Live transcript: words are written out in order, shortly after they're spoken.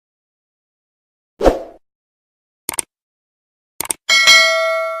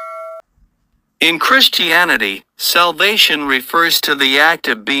In Christianity, salvation refers to the act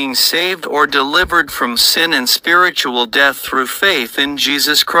of being saved or delivered from sin and spiritual death through faith in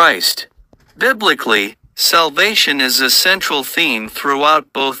Jesus Christ. Biblically, salvation is a central theme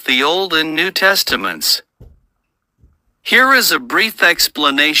throughout both the Old and New Testaments. Here is a brief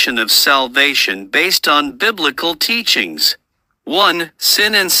explanation of salvation based on biblical teachings. 1.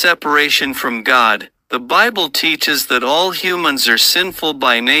 Sin and separation from God. The Bible teaches that all humans are sinful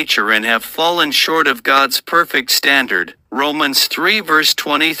by nature and have fallen short of God's perfect standard. Romans 3 verse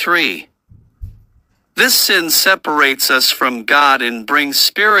 23. This sin separates us from God and brings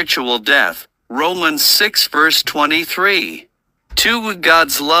spiritual death. Romans 6 verse 23. 2.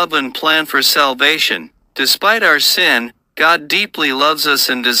 God's love and plan for salvation. Despite our sin, God deeply loves us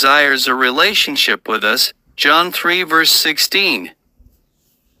and desires a relationship with us. John 3 verse 16.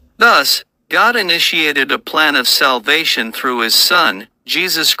 Thus, God initiated a plan of salvation through His Son,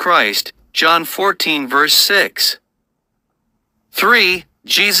 Jesus Christ, John 14 verse 6. 3.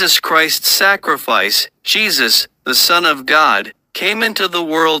 Jesus Christ's sacrifice. Jesus, the Son of God, came into the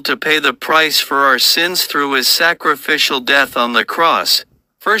world to pay the price for our sins through His sacrificial death on the cross.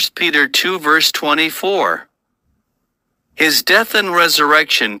 1 Peter 2 verse 24. His death and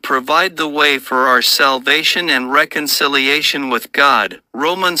resurrection provide the way for our salvation and reconciliation with God.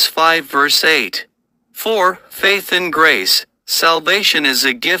 Romans 5 verse 8. 4. Faith and grace. Salvation is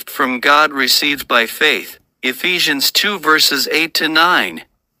a gift from God received by faith. Ephesians 2 verses 8 to 9.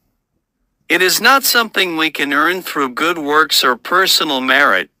 It is not something we can earn through good works or personal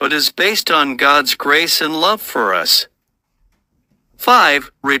merit, but is based on God's grace and love for us.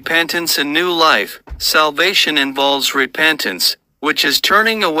 5. Repentance and new life. Salvation involves repentance, which is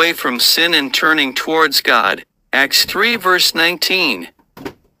turning away from sin and turning towards God. Acts 3 verse 19.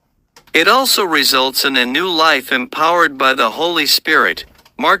 It also results in a new life empowered by the Holy Spirit,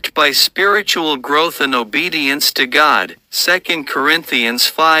 marked by spiritual growth and obedience to God. 2 Corinthians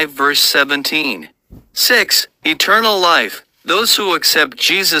 5 verse 17. 6. Eternal life. Those who accept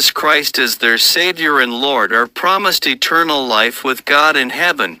Jesus Christ as their Savior and Lord are promised eternal life with God in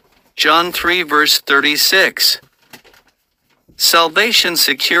heaven. John 3 verse 36. Salvation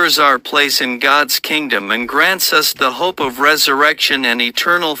secures our place in God's kingdom and grants us the hope of resurrection and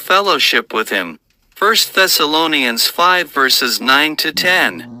eternal fellowship with Him. 1 Thessalonians 5 verses 9 to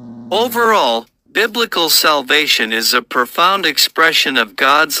 10. Overall, biblical salvation is a profound expression of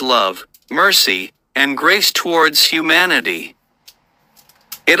God's love, mercy, and grace towards humanity.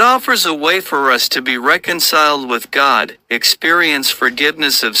 It offers a way for us to be reconciled with God, experience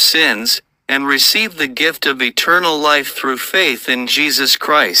forgiveness of sins, and receive the gift of eternal life through faith in Jesus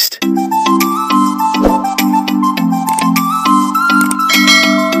Christ.